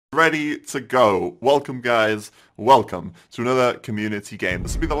Ready to go. Welcome guys, welcome to another community game.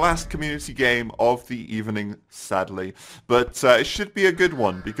 This will be the last community game of the evening, sadly, but it should be a good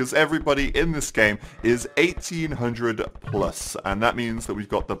one because everybody in this game is 1800 plus, and that means that we've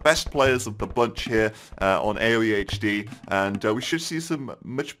got the best players of the bunch here on AoE HD, and we should see some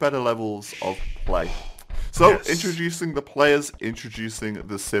much better levels of play. So, introducing the players, introducing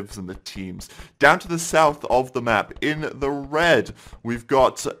the civs and the teams. Down to the south of the map, in the red, we've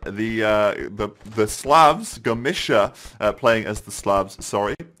got the Slavs, Gamisha, playing as the Slavs,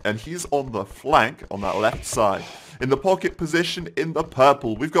 sorry, and he's on the flank, on that left side. In the pocket position, in the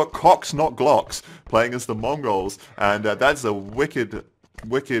purple, we've got Cox, not Glocks, playing as the Mongols, and that's a wicked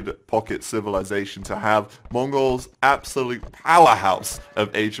pocket civilization to have. Mongols, absolute powerhouse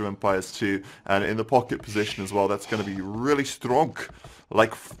of Age of Empires 2, and in the pocket position as well, that's going to be really strong,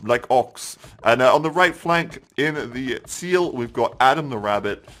 like Ox. And on the right flank, in the teal, we've got Adam the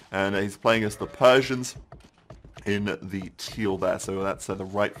Rabbit, and he's playing as the Persians in the teal there, so that's the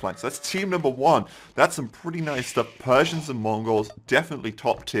right flank. So that's team number one. That's some pretty nice stuff. Persians and Mongols, definitely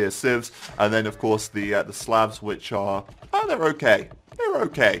top tier civs, and then of course the Slavs, which are, they're okay. They're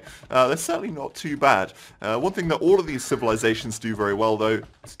okay. They're certainly not too bad. One thing that all of these civilizations do very well, though,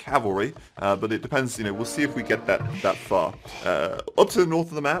 is cavalry. But it depends, we'll see if we get that far. Up to the north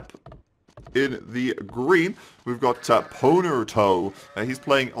of the map, in the green, we've got Ponerto. He's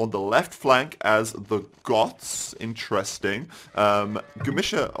playing on the left flank as the Goths. Interesting.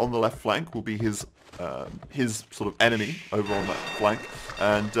 Gamisha on the left flank will be his sort of enemy over on that flank.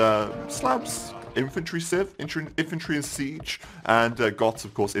 And Slavs, infantry civ, infantry and siege, and Goths,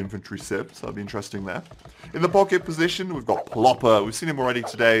 of course, infantry civ, so that'll be interesting there. In the pocket position, we've got Plopper. We've seen him already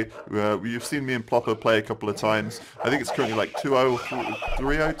today. You've seen me and Plopper play a couple of times. I think it's currently like 2-0,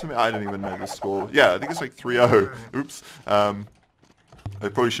 3-0 to me. I don't even know the score. Yeah, I think it's like 3-0. Oops. I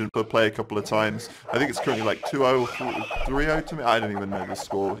probably shouldn't play a couple of times. I think it's currently like 2-0, 3-0 to me. I don't even know the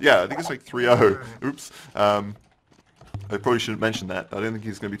score. Yeah, I think it's like 3-0. Oops. I probably shouldn't mention that. I don't think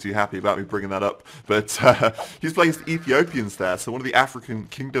he's going to be too happy about me bringing that up. But he's playing the Ethiopians there, so one of the African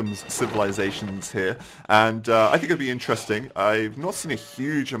kingdoms civilizations here. And I think it'd be interesting. I've not seen a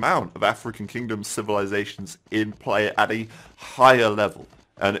huge amount of African kingdom civilizations in play at a higher level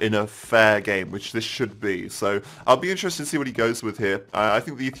and in a fair game, which this should be. So I'll be interested to see what he goes with here. I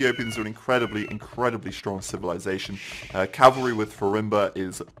think the Ethiopians are an incredibly strong civilization. Cavalry with Farimba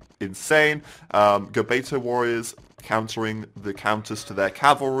is insane. Gabeto warriors countering the counters to their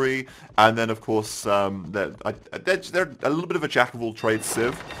cavalry, and then of course they're a little bit of a jack of all trades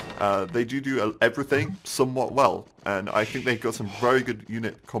civ. They do everything somewhat well, and I think they've got some very good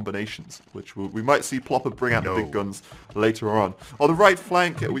unit combinations, which we might see Plopper bring out the big guns later on. On the right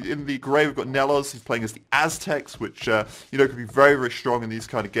flank, in the grey, we've got Nelos. He's playing as the Aztecs, which could be very strong in these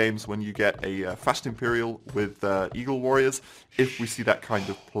kind of games when you get a fast Imperial with Eagle Warriors, if we see that kind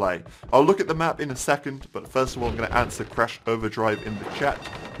of play. I'll look at the map in a second, but first of all I'm going to answer Crash Overdrive in the chat,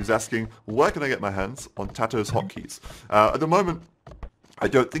 who's asking, where can I get my hands on Tato's hotkeys? At the moment, I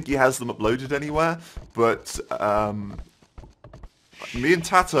don't think he has them uploaded anywhere, but me and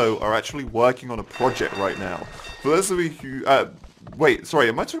Tato are actually working on a project right now. For those of you who... wait, sorry,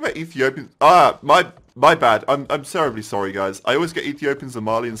 am I talking about Ethiopians? My bad. I'm terribly sorry, guys. I always get Ethiopians and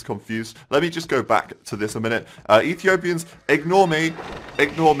Malians confused. Let me just go back to this a minute. Ethiopians, ignore me.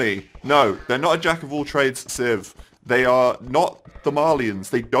 Ignore me. No, they're not a jack of all trades civ. They are not the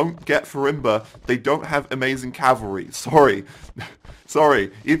Malians. They don't get Farimba. They don't have amazing cavalry. Sorry.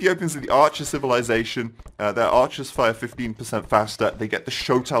 Sorry. Ethiopians are the archer civilization. Their archers fire 15% faster. They get the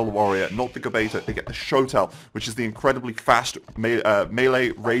Shotel warrior, not the Gabeto. They get the Shotel, which is the incredibly fast melee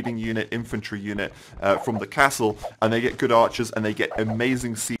raiding unit, infantry unit from the castle. And they get good archers, and they get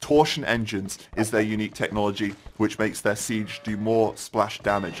amazing siege. Torsion engines is their unique technology, which makes their siege do more splash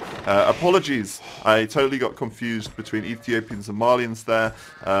damage. Apologies. I totally got confused between Ethiopians and Malians there.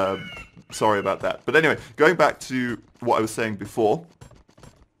 Sorry about that. But anyway, going back to what I was saying before.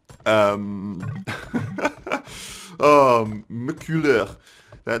 Oh, Macular.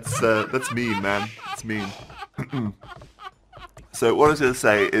 That's mean, man. It's mean. So what I was going to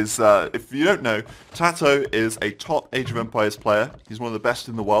say is, if you don't know, Tato is a top Age of Empires player. He's one of the best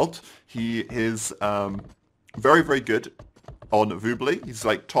in the world. He is very good on Vubli. He's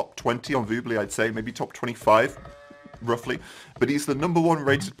like top 20 on Vubli, I'd say, maybe top 25. Roughly, but he's the #1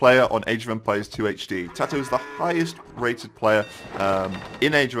 rated player on Age of Empires 2 HD. Tato is the highest rated player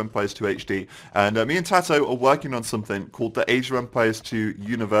in Age of Empires 2 HD, and me and Tato are working on something called the Age of Empires 2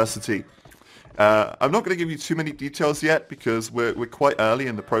 University. I'm not going to give you too many details yet because we're quite early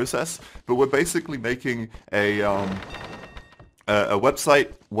in the process, but we're basically making a a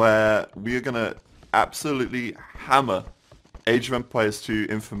website where we are going to absolutely hammer Age of Empires 2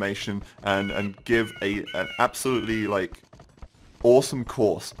 information and give an absolutely like awesome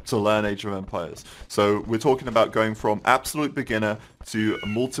course to learn Age of Empires. So we're talking about going from absolute beginner to a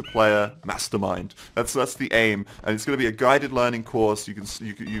multiplayer mastermind. That's the aim, and it's going to be a guided learning course. You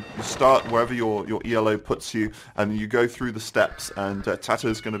start wherever your ELO puts you, and you go through the steps. And Tato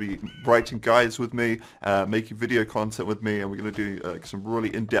is going to be writing guides with me, making video content with me, and we're going to do some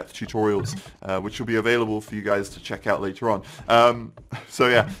really in-depth tutorials, which will be available for you guys to check out later on. So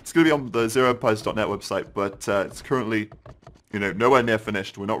yeah, it's going to be on the zeroempires.net website, but it's currently nowhere near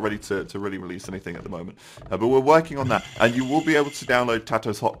finished. We're not ready to really release anything at the moment. But we're working on that. And you will be able to download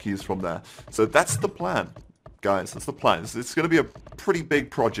Tato's hotkeys from there. So that's the plan, guys. That's the plan. It's going to be a pretty big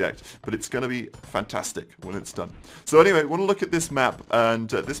project, but it's going to be fantastic when it's done. So anyway, we want to look at this map. And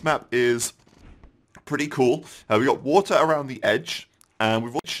this map is pretty cool. We've got water around the edge. And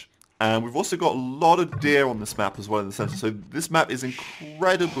we've also got a lot of deer on this map as well in the center. So this map is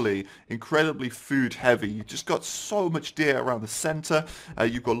incredibly food heavy. You've just got so much deer around the center.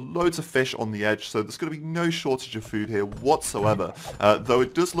 You've got loads of fish on the edge. So there's going to be no shortage of food here whatsoever. Though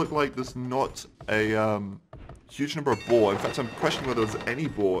it does look like there's not a huge number of boar. In fact, I'm questioning whether there's any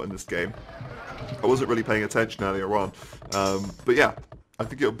boar in this game. I wasn't really paying attention earlier on. But yeah, I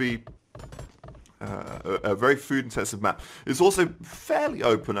think it'll be a very food-intensive map. It's also fairly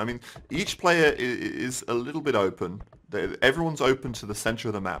open. I mean, each player is a little bit open. Everyone's open to the center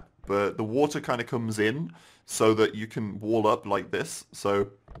of the map, but the water kind of comes in so that you can wall up like this. So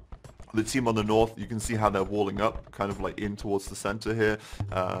the team on the north, you can see how they're walling up, kind of like in towards the center here.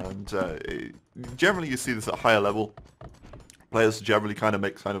 And generally you see this at higher level. Players generally kind of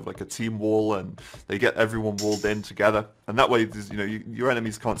make kind of like a team wall, and they get everyone walled in together, and that way, your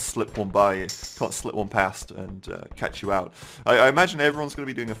enemies can't slip one past and catch you out. I imagine everyone's going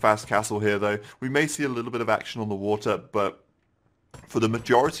to be doing a fast castle here, though. We may see a little bit of action on the water, but for the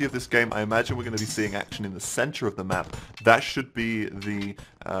majority of this game, I imagine we're going to be seeing action in the center of the map. That should be the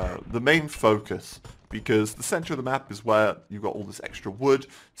main focus. Because the center of the map is where you've got all this extra wood,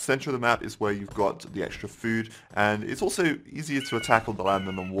 center of the map is where you've got the extra food, and it's also easier to attack on the land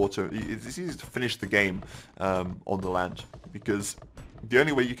than on water. It's easier to finish the game on the land, because the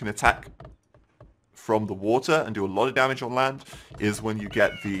only way you can attack from the water and do a lot of damage on land is when you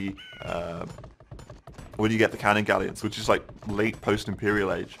get the cannon galleons, which is like late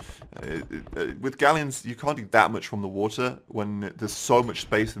post-Imperial Age. With galleons, you can't do that much from the water when there's so much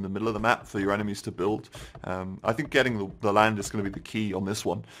space in the middle of the map for your enemies to build. I think getting the land is going to be the key on this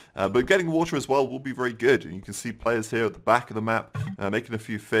one. But getting water as well will be very good. And you can see players here at the back of the map making a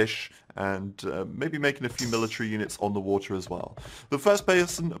few fish and maybe making a few military units on the water as well. The first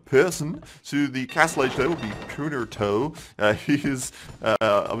person to the castle age, though, will be Kunerto. He is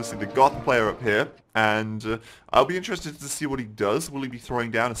obviously the Goth player up here. And I'll be interested to see what he does. Will he be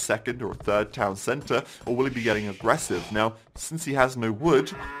throwing down a second or a third town center, or will he be getting aggressive? Now, since he has no wood,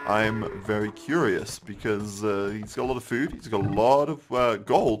 I'm very curious, because he's got a lot of food, he's got a lot of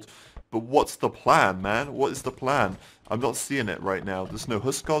gold, but what's the plan, man? What is the plan? I'm not seeing it right now. There's no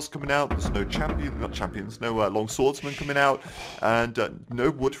Huskars coming out, there's no no long swordsmen coming out, and no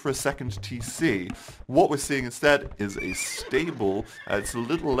wood for a second TC. What we're seeing instead is a stable. It's a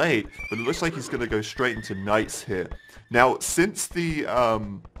little late, but it looks like he's going to go straight into knights here. Now, since the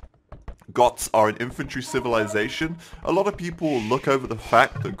Goths are an infantry civilization, a lot of people look over the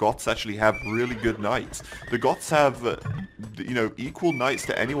fact that Goths actually have really good knights. The Goths have, equal knights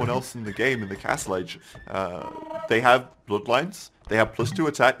to anyone else in the game in the Castle Age. They have bloodlines, they have +2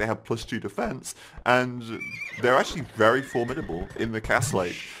 attack, they have +2 defense, and they're actually very formidable in the Castle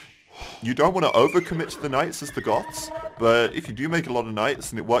Age. You don't want to overcommit to the knights as the Goths, but if you do make a lot of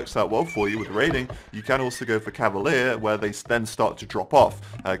knights and it works out well for you with raiding, you can also go for Cavalier, where they then start to drop off,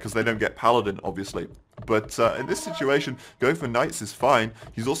 because they don't get Paladin, obviously. But in this situation, going for knights is fine.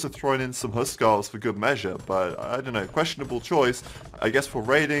 He's also thrown in some Huskars for good measure, but I don't know, questionable choice. I guess for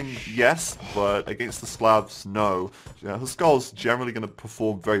raiding, yes, but against the Slavs, no. Huskars generally going to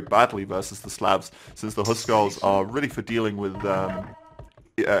perform very badly versus the Slavs, since the Huskars are really for dealing with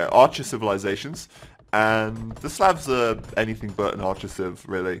archer civilizations, and the Slavs are anything but an archer civ,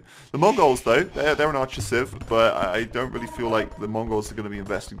 really. The Mongols, though, they're an archer civ, but I don't really feel like the Mongols are going to be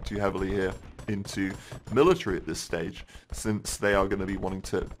investing too heavily here into military at this stage, since they are going to be wanting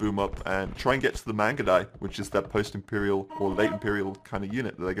to boom up and try and get to the Mangudai, which is their post-imperial or late imperial kind of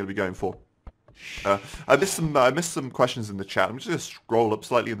unit that they're going to be going for. I missed some questions in the chat. I'm just going to scroll up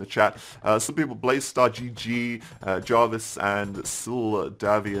slightly in the chat. Some people, Blazestar GG, Jarvis and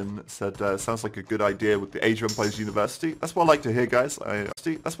Sildavian said, sounds like a good idea with the Age of Empires University. That's what I like to hear, guys.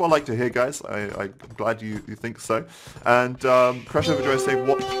 That's what I like to hear, guys. I'm glad you think so. And Crash Overjoy is saying,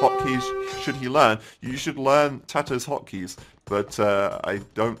 what hotkeys should he learn? You should learn Tato's hotkeys, but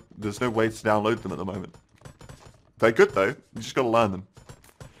there's no way to download them at the moment. They're good though. You just got to learn them.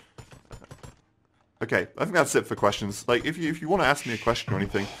 Okay, I think that's it for questions. Like, if you want to ask me a question or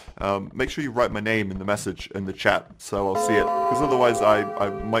anything, make sure you write my name in the message in the chat, so I'll see it. Because otherwise, I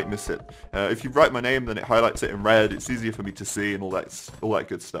might miss it. If you write my name, then it highlights it in red. It's easier for me to see and all that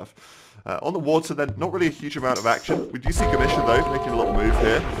good stuff. On the water, then, not really a huge amount of action. We do see Gamisha though making a little move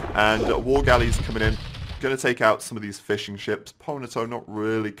here, and war galleys coming in. Going to take out some of these fishing ships. Ponato not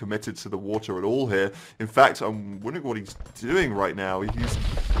really committed to the water at all here. In fact, I'm wondering what he's doing right now. He's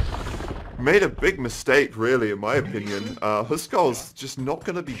made a big mistake, really, in my opinion. Huskarl's just not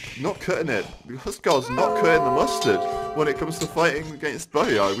cutting it. Huskarl's not cutting the mustard when it comes to fighting against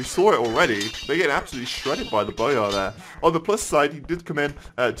Boyar. We saw it already. They get absolutely shredded by the Boyar there. On the plus side, he did come in,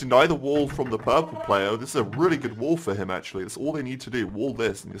 deny the wall from the purple player. This is a really good wall for him, actually. That's all they need to do. Wall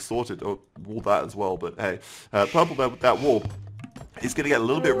this, and you're sorted. Or wall that as well, but hey. Purple there with that wall. He's going to get a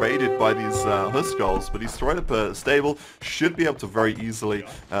little bit raided by these Huskarls, but he's thrown up a stable, should be able to very easily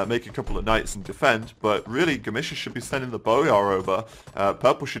make a couple of knights and defend, but really Gamisha should be sending the Boyar over.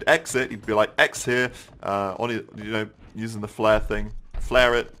 Purple should exit, he'd be like X here, using the flare thing,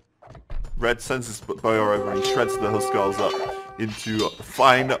 flare it. Red sends his Boyar over and he shreds the Huskarls up into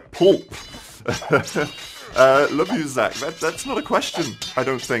fine pulp. Love you, Zach. That's not a question, I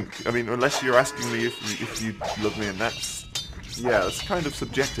don't think. I mean, unless you're asking me if you love me, and that's... yeah, it's kind of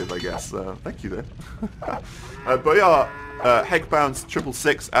subjective, I guess. Thank you, though. Boyar, Heckbounds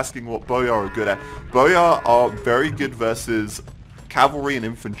 666 asking what Boyar are good at. Boyar are very good versus cavalry and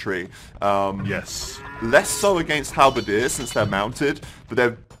infantry. Yes. Less so against halberdiers since they're mounted, but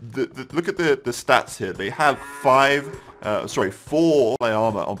look at the stats here. They have 4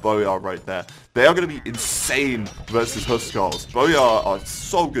 armor on Boyar right there. They are going to be insane versus Huskarls. Boyar are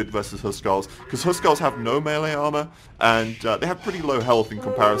so good versus Huskarls because Huskarls have no melee armor and they have pretty low health in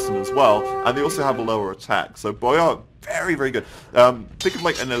comparison as well, and they also have a lower attack. So Boyar, very, very good. Think of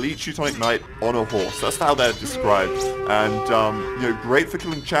like an elite Teutonic knight on a horse. That's how they're described. And great for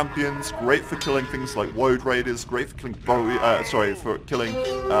killing champions, great for killing things like woad raiders, great for killing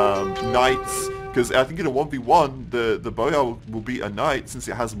knights. Because I think in a 1v1, the Boyar will beat a knight since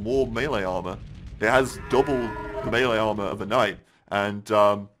it has more melee armor. It has double the melee armor of a knight. And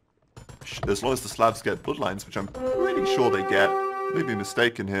as long as the Slavs get bloodlines, which I'm pretty sure they get, maybe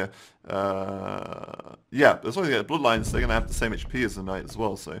mistaken here. Yeah, as long as they get bloodlines, they're going to have the same HP as the knight as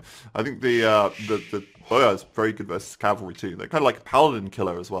well. So I think the Boyar is very good versus cavalry too. They're kind of like a paladin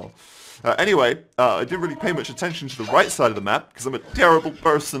killer as well. Anyway, I didn't really pay much attention to the right side of the map because I'm a terrible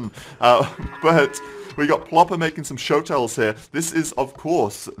person, but we got Plopper making some show tells here. This is, of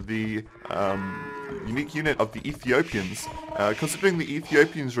course, the unique unit of the Ethiopians. Considering the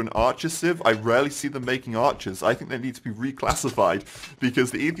Ethiopians are an archer civ, I rarely see them making archers. I think they need to be reclassified because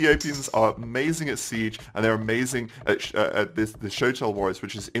the Ethiopians are amazing at siege and they're amazing at the Shotel warriors,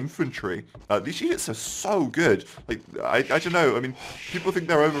 which is infantry. These units are so good. Like I don't know. I mean, people think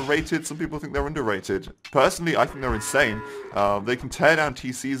they're overrated. Some people think they're underrated. Personally, I think they're insane. They can tear down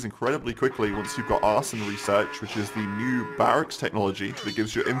TCs incredibly quickly once you've got arson research, which is the new barracks technology that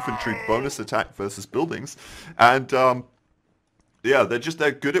gives your infantry bonus attack versus buildings. And yeah,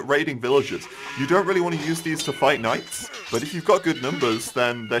 they're good at raiding villages. You don't really want to use these to fight knights, but if you've got good numbers,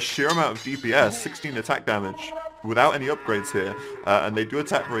 then their sheer amount of DPS, 16 attack damage, without any upgrades here, and they do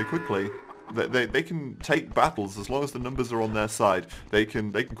attack very quickly. They can take battles as long as the numbers are on their side. They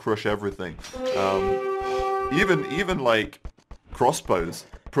can crush everything. Even like crossbows.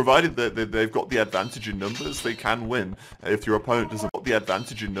 Provided that they've got the advantage in numbers, they can win. If your opponent doesn't got the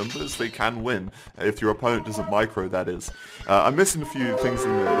advantage in numbers, they can win. If your opponent doesn't micro, that is. I'm missing a few things in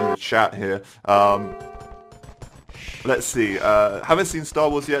the chat here. Let's see. Haven't seen Star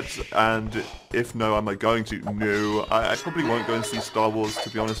Wars yet, and if no, am I going to? No, I probably won't go and see Star Wars, to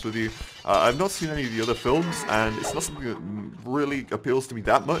be honest with you. I've not seen any of the other films, and it's not something that really appeals to me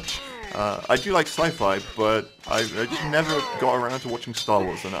that much. I do like sci-fi, but I just never got around to watching Star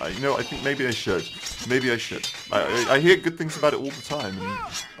Wars, and I think maybe I should. Maybe I should. I hear good things about it all the time, and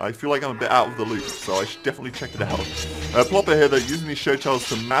I feel like I'm a bit out of the loop, so I should definitely check it out. Plopper here, though, using these show tells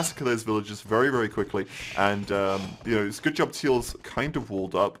to massacre those villagers very, very quickly, and, it's a good job Teal's kind of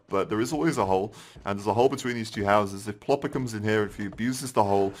walled up, but there is always a hole, and there's a hole between these two houses. If Plopper comes in here, if he abuses the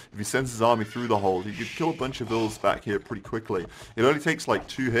hole, if he sends his army through the hole, he could kill a bunch of vills back here pretty quickly. It only takes like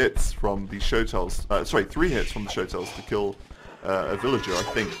 2 hits from these show tells, 3 hits from the show tells to kill a villager, I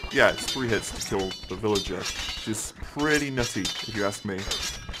think. Yeah, it's 3 hits to kill the villager, which is pretty nutty, if you ask me.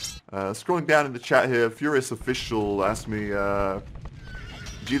 Scrolling down in the chat here, Furious Official asked me,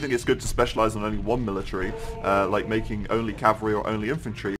 do you think it's good to specialize on only one military, like making only cavalry or only infantry?